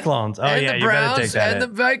Cyclones. The Browns and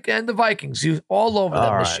the Vikings. You all over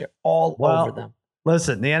them this year. All over them.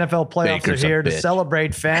 Listen, the NFL playoffs are here to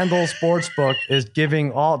celebrate. FanDuel Sportsbook is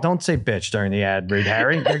giving all, don't say bitch during the ad read,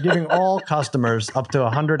 Harry. They're giving all customers up to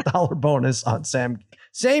 $100 bonus on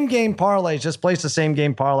same game parlays. Just place the same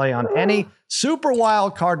game parlay on any Super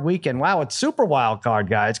Wild Card weekend. Wow, it's Super Wild Card,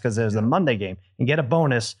 guys, because there's a Monday game. And get a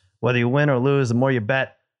bonus. Whether you win or lose, the more you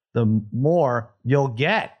bet, the more you'll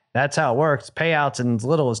get. That's how it works. Payouts in as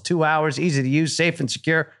little as 2 hours. Easy to use, safe and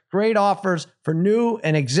secure. Great offers for new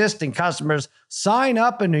and existing customers. Sign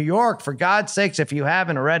up in New York, for God's sakes, if you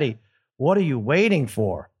haven't already. What are you waiting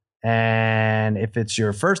for? And if it's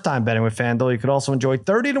your first time betting with FanDuel, you could also enjoy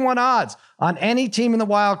 30-1 odds on any team in the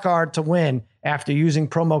wild card to win after using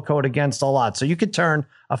promo code Against All Odds. So you could turn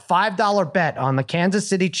a $5 bet on the Kansas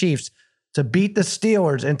City Chiefs to beat the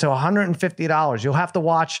Steelers into $150. You'll have to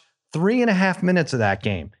watch 3.5 minutes of that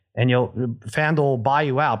game, and FanDuel will buy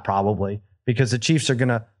you out probably, because the Chiefs are going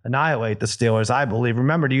to annihilate the Steelers, I believe.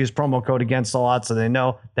 Remember to use promo code Against All Odds so they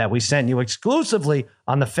know that we sent you exclusively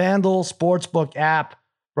on the FanDuel Sportsbook app.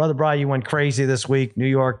 Brother Brian, you went crazy this week, New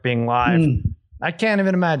York being live. I can't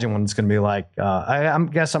even imagine what it's going to be like. I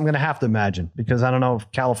guess I'm going to have to imagine, because I don't know if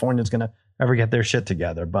California's going to ever get their shit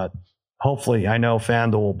together. But hopefully, I know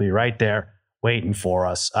FanDuel will be right there waiting for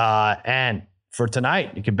us. And for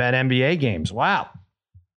tonight, you can bet NBA games. Wow.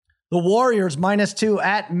 The Warriors -2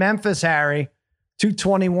 at Memphis, Harry.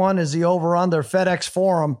 221 is the over-under. FedEx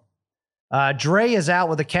Forum. Dre is out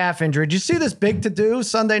with a calf injury. Did you see this big to-do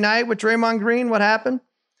Sunday night with Draymond Green? What happened?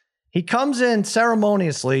 He comes in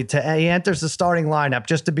ceremoniously. He enters the starting lineup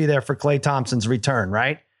just to be there for Klay Thompson's return,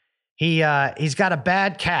 right? He's got a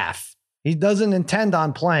bad calf. He doesn't intend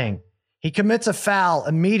on playing. He commits a foul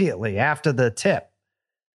immediately after the tip,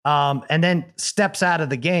 and then steps out of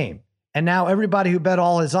the game. And now everybody who bet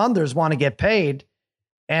all his unders want to get paid.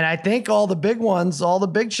 And I think all the big ones, all the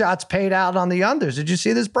big shots paid out on the unders. Did you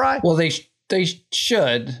see this, Bri? Well, they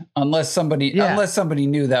should, unless somebody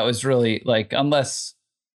knew that was really unless.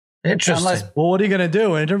 Interesting. Well, what are you going to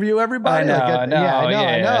do? Interview everybody? I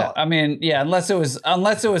know. I mean, unless it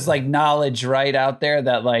was like knowledge right out there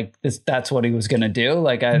that that's what he was going to do.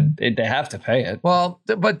 They have to pay it. Well,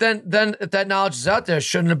 but then if that knowledge is out there, it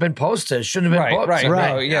shouldn't have been posted. It shouldn't have been booked.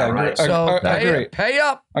 Right. No, yeah. Right. So pay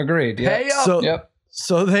up. Agreed. Yeah. Pay up.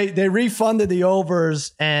 So they refunded the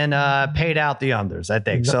overs and paid out the unders, I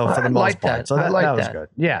think. So for the most part. So that was good.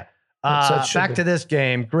 Yeah. Back to this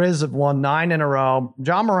game. Grizz have won 9 in a row.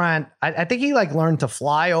 John Morant, I think he learned to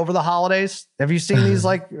fly over the holidays. Have you seen these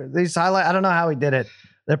these highlights? I don't know how he did it.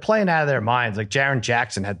 They're playing out of their minds. Jaren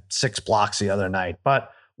Jackson had 6 blocks the other night. But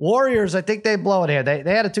Warriors, I think they blow it here.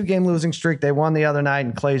 They had a 2-game losing streak. They won the other night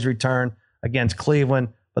in Klay's return against Cleveland.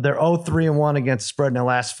 But they're 0-3-1 against spread in their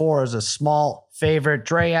last 4 as a small favorite.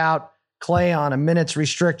 Dre out, Klay on a minutes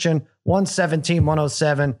restriction.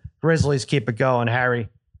 117-107. Grizzlies keep it going. Harry,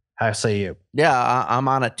 I say you. Yeah, I'm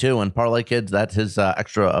on it too. And Parlay Kids, that's his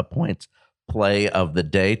extra points play of the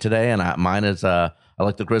day today. And mine is I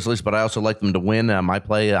like the Grizzlies, but I also like them to win. My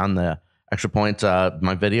play on the extra points,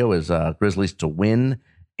 my video is Grizzlies to win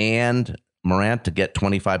and Morant to get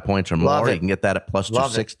 25 points or more. You can get that at plus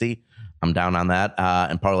 260. I'm down on that.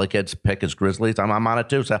 And Parlay Kids pick is Grizzlies. I'm on it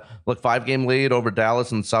too. So look, 5-game lead over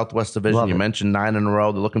Dallas in the Southwest Division. You mentioned 9 in a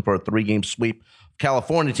row. They're looking for a 3-game sweep.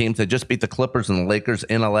 California teams, they just beat the Clippers and the Lakers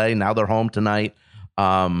in LA. Now they're home tonight.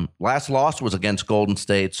 Last loss was against Golden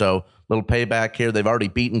State. So little payback here. They've already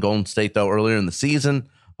beaten Golden State though earlier in the season.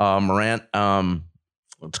 Morant,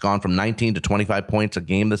 it's gone from 19 to 25 points a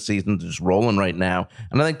game this season. They're just rolling right now.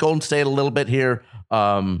 And I think Golden State a little bit here.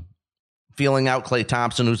 Feeling out Klay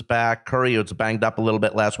Thompson, who's back. Curry, who's banged up a little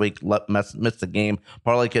bit last week, missed the game.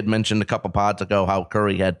 Parlay Kid mentioned a couple pods ago how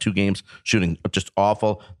Curry had 2 games shooting just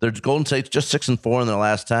awful. Their Golden State's just 6-4 in their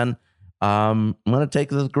last 10. I'm going to take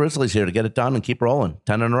the Grizzlies here to get it done and keep rolling.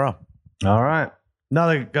 10 in a row. All right.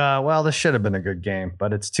 This should have been a good game,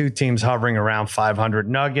 but it's 2 teams hovering around 500.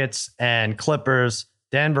 Nuggets and Clippers.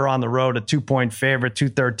 Denver on the road, a 2-point favorite,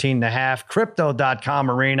 213.5. Crypto.com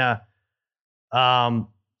arena.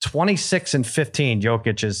 26-15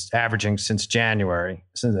 Jokic is averaging since January,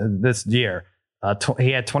 since this year. He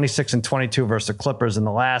had 26 and 22 versus the Clippers in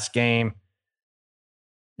the last game.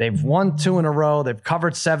 They've won 2 in a row. They've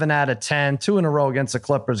covered 7 out of 10, 2 in a row against the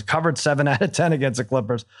Clippers, covered 7 out of 10 against the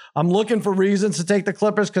Clippers. I'm looking for reasons to take the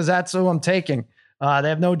Clippers because that's who I'm taking. They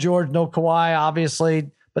have no George, no Kawhi, obviously,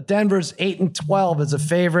 but Denver's 8-12 as a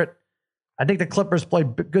favorite. I think the Clippers play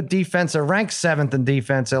good defense. They're ranked 7th in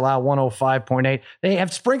defense. They allow 105.8. They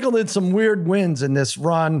have sprinkled in some weird wins in this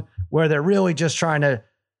run where they're really just trying to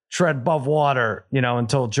tread above water,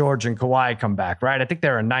 until George and Kawhi come back, right? I think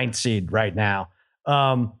they're a 9th seed right now.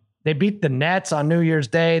 They beat the Nets on New Year's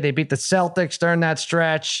Day. They beat the Celtics during that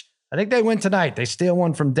stretch. I think they win tonight. They steal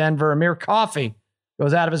one from Denver. Amir Coffey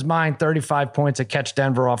goes out of his mind, 35 points to catch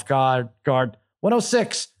Denver off guard.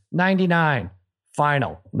 106-99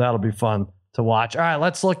 final. That'll be fun to watch. All right,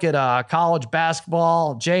 let's look at college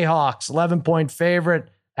basketball. Jayhawks, 11-point favorite.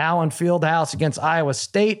 Allen Fieldhouse against Iowa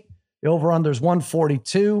State. The over-under is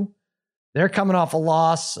 142. They're coming off a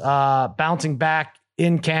loss, bouncing back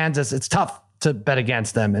in Kansas. It's tough to bet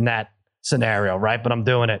against them in that scenario, right? But I'm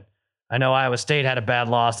doing it. I know Iowa State had a bad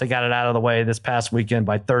loss. They got it out of the way this past weekend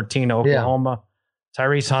by 13 to Oklahoma. Yeah.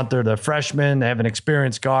 Tyrese Hunter, the freshman, they have an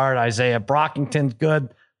experienced guard. Isaiah Brockington's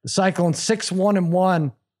good. The Cyclones 6-1-1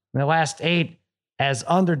 in the last 8 as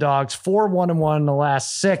underdogs, 4-1-1 in the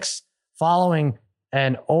last 6 following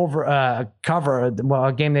an a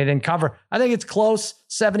game they didn't cover. I think it's close,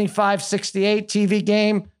 75-68 TV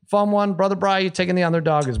game. Fun one. Brother Brian, you taking the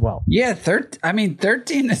underdog as well? Yeah,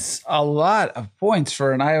 13 is a lot of points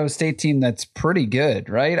for an Iowa State team that's pretty good,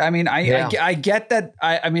 right? I mean, I get that.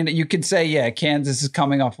 I mean, you could say, Kansas is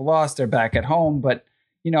coming off a loss. They're back at home, but,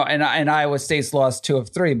 and Iowa State's lost 2 of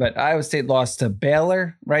 3, but Iowa State lost to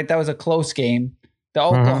Baylor, right? That was a close game. The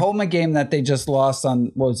Oklahoma game that they just lost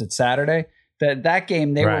on, what was it, Saturday? That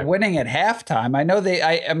game, they were winning at halftime. I know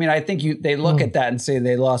I think they look at that and say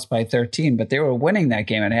they lost by 13, but they were winning that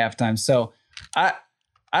game at halftime. So I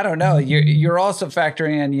don't know. You're also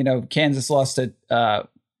factoring in, Kansas lost to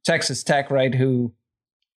Texas Tech, right? Who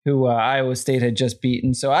Iowa State had just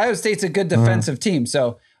beaten. So Iowa State's a good defensive team.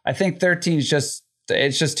 So I think 13 is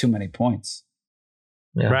just too many points.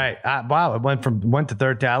 Yeah. Right. Wow. It went to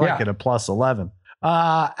 13. I like it at plus 11.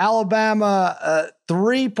 Alabama,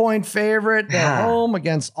 3-point favorite. They're home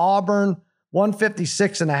against Auburn.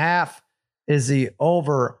 156.5 is the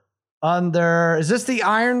over under. Is this the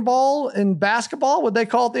Iron Bowl in basketball? Would they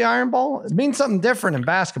call it the Iron Bowl? It means something different in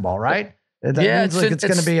basketball, right? That means it's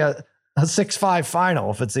going to be a 6-5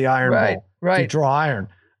 final if it's the Iron Bowl. Right. To draw iron.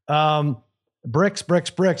 Bricks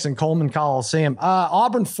in Coleman Coliseum.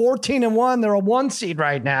 Auburn 14-1. They're a 1 seed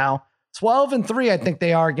right now. 12-3, I think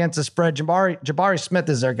they are against the spread. Jabari Smith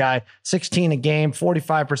is their guy. 16 a game,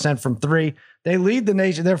 45% from 3. They lead the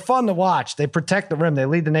nation. They're fun to watch. They protect the rim. They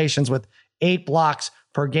lead the nations with 8 blocks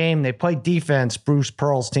per game. They play defense. Bruce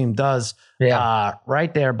Pearl's team does.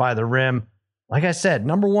 Right there by the rim. Like I said,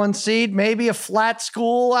 number 1 seed, maybe a flat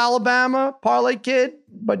school, Alabama, parlay kid,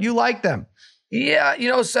 but you like them.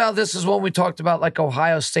 Yeah, Sal, this is when we talked about like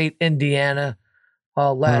Ohio State, Indiana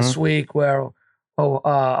last week, where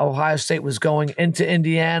Ohio State was going into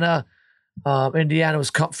Indiana. Indiana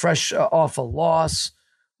was fresh off a loss.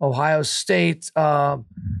 Ohio State,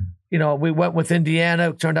 we went with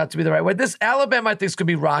Indiana. It turned out to be the right way. This Alabama, I think, is going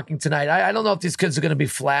to be rocking tonight. I don't know if these kids are going to be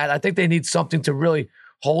flat. I think they need something to really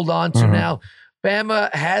hold on to now.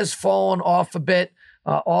 Bama has fallen off a bit.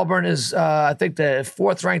 Auburn is, I think, the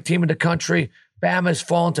 4th-ranked team in the country. Bama has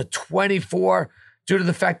fallen to 24 due to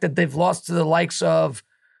the fact that they've lost to the likes of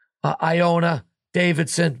Iona,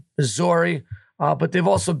 Davidson, Missouri, but they've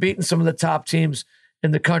also beaten some of the top teams in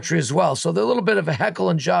the country as well. So they're a little bit of a Jekyll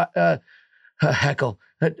and Hyde, Jekyll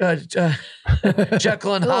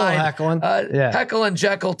and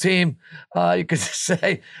Jekyll team, you could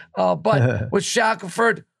say. But with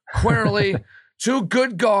Shackelford, Quinerly, 2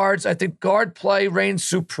 good guards. I think guard play reigns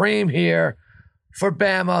supreme here for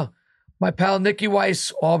Bama. My pal Nikki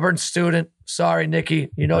Weiss, Auburn student. Sorry, Nikki.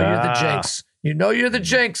 You're the jinx. You're the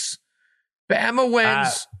jinx. Bama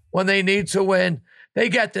wins when they need to win. They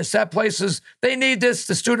get this. They need this.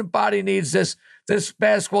 The student body needs this. This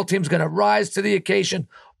basketball team's going to rise to the occasion.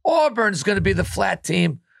 Auburn's going to be the flat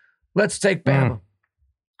team. Let's take Bama.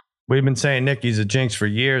 We've been saying Nikki's a jinx for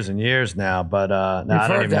years and years now, but I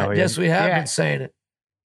don't even know. Yes, we have been saying it.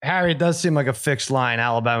 Harry, it does seem like a fixed line.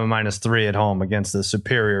 Alabama -3 at home against the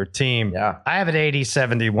superior team. Yeah. I have it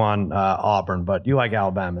 80-71 Auburn, but you like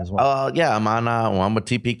Alabama as well. I'm with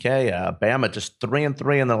TPK. Bama just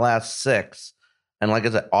 3-3 in the last 6. And like I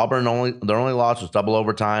said, Auburn their only loss was double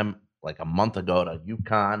overtime like a month ago to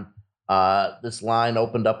UConn. This line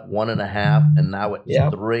opened up 1.5 and now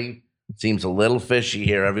it's 3. Seems a little fishy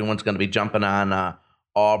here. Everyone's going to be jumping on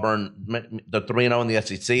Auburn. They're 3-0 in the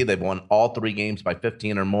SEC. They've won all 3 games by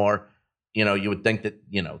 15 or more. You would think that,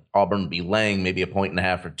 Auburn would be laying maybe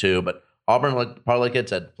 1.5 or 2, but Auburn, like Parlay Kid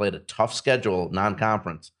said, played a tough schedule,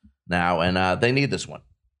 non-conference now, and they need this one.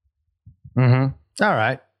 All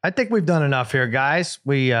right. I think we've done enough here, guys.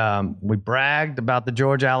 We bragged about the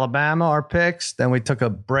Georgia, Alabama, our picks. Then we took a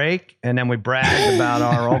break, and then we bragged about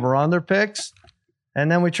our over-under picks.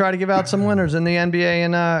 And then we try to give out some winners in the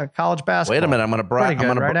NBA and college basketball. Wait a minute. I'm going to brag.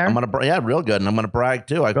 Yeah, real good. And I'm going to brag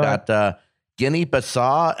too. I've got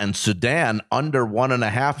Guinea-Bissau and Sudan under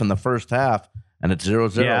 1.5 in the first half. And it's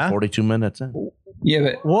 0-0, 42 minutes in. Yeah,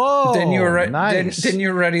 but whoa, didn't you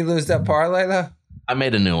already lose that parlay though? I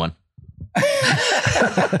made a new one.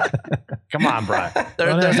 Come on, Brian.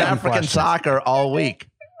 There's African soccer all week.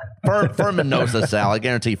 Furman knows this, Al. I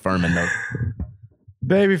guarantee Furman knows.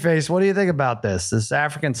 Babyface, what do you think about this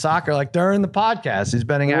African soccer? Like during the podcast, he's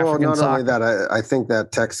betting African soccer. Not only that, I think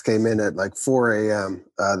that text came in at like 4 a.m.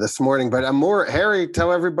 This morning. But Harry,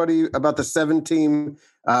 tell everybody about the 7-team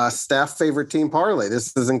staff favorite team parlay.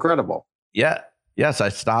 This is incredible. Yeah. Yes, I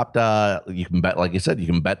stopped. You can bet, like you said, you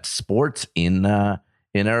can bet sports in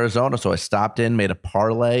Arizona. So I stopped in, made a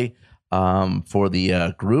parlay for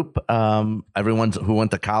the group. Everyone who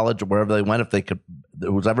went to college or wherever they went, if they could,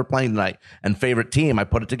 who's ever playing tonight, and favorite team, I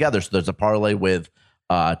put it together. So there's a parlay with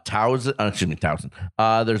Towson.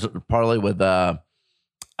 There's a parlay with oh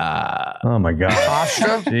my God,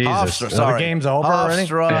 Hofstra. Sorry, the game's over already.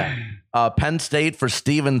 Penn State for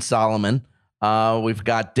Steven Solomon. We've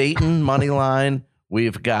got Dayton money line.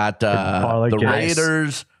 We've got the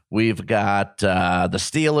Raiders. We've got the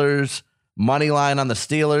Steelers money line on the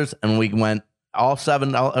Steelers, and we went all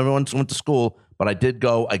 7. Everyone went to school, but I did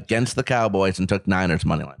go against the Cowboys and took Niners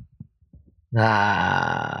money line.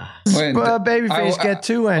 Babyface get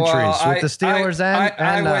 2 entries with the Steelers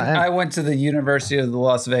I went to the University of the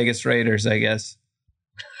Las Vegas Raiders, I guess.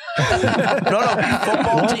 No,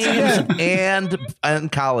 football teams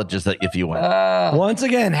and colleges that if you win. Once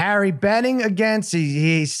again, Harry betting against.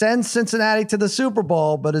 He sends Cincinnati to the Super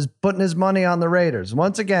Bowl, but is putting his money on the Raiders.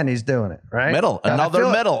 Once again, he's doing it right. Another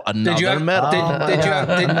middle. Did you have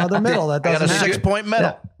another middle? That doesn't. I got a 6-point middle.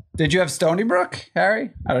 Yeah. Did you have Stony Brook, Harry?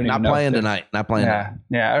 I don't even know. Not playing tonight. Not playing. Yeah.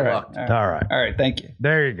 All right. Thank you.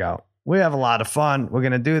 There you go. We have a lot of fun. We're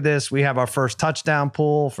going to do this. We have our first touchdown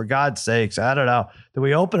pool. For God's sakes, I don't know. Do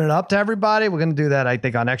we open it up to everybody? We're going to do that, I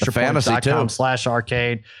think, on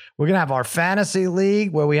extrapoints.com/arcade. We're going to have our fantasy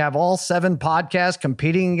league where we have all 7 podcasts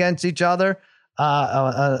competing against each other,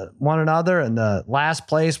 one another. And the last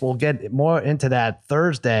place, we'll get more into that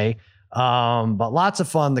Thursday. But lots of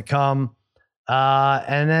fun to come.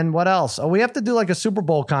 And then what else? Oh, we have to do like a Super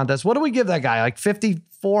Bowl contest. What do we give that guy? Like $5,400,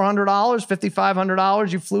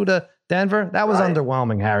 $5,500? You flew to Denver? That was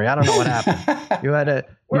underwhelming, Harry. I don't know what happened. You had a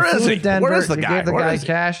Where is he? Denver, Where is the guy? Gave the guy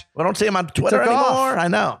cash. I don't see him on Twitter anymore. I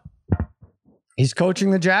know. He's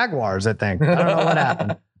coaching the Jaguars, I think. I don't know what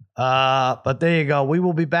happened. But there you go. We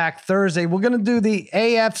will be back Thursday. We're going to do the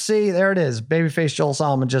AFC. There it is. Babyface Joel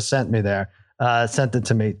Solomon just sent me there. Sent it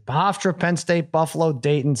to me. Hofstra, Penn State, Buffalo,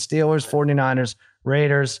 Dayton, Steelers, 49ers,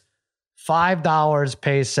 Raiders. $5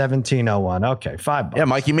 pays $17.01. Okay, $5. Yeah,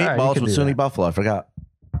 Mikey Meatballs with SUNY Buffalo. I forgot.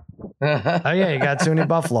 Oh yeah, you got SUNY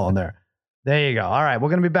Buffalo in there. There you go. All right, we're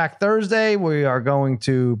going to be back Thursday. We are going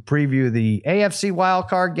to preview the AFC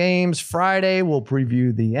wildcard games. Friday, we'll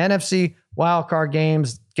preview the NFC wildcard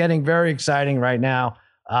games. Getting very exciting right now.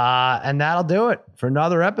 And that'll do it for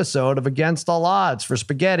another episode of Against All Odds. For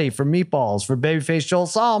Spaghetti, for Meatballs, for Babyface Joel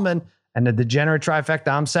Solomon, and the degenerate trifecta,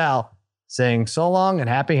 I'm Sal, saying so long and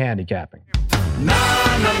happy handicapping. Na,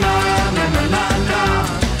 na, na.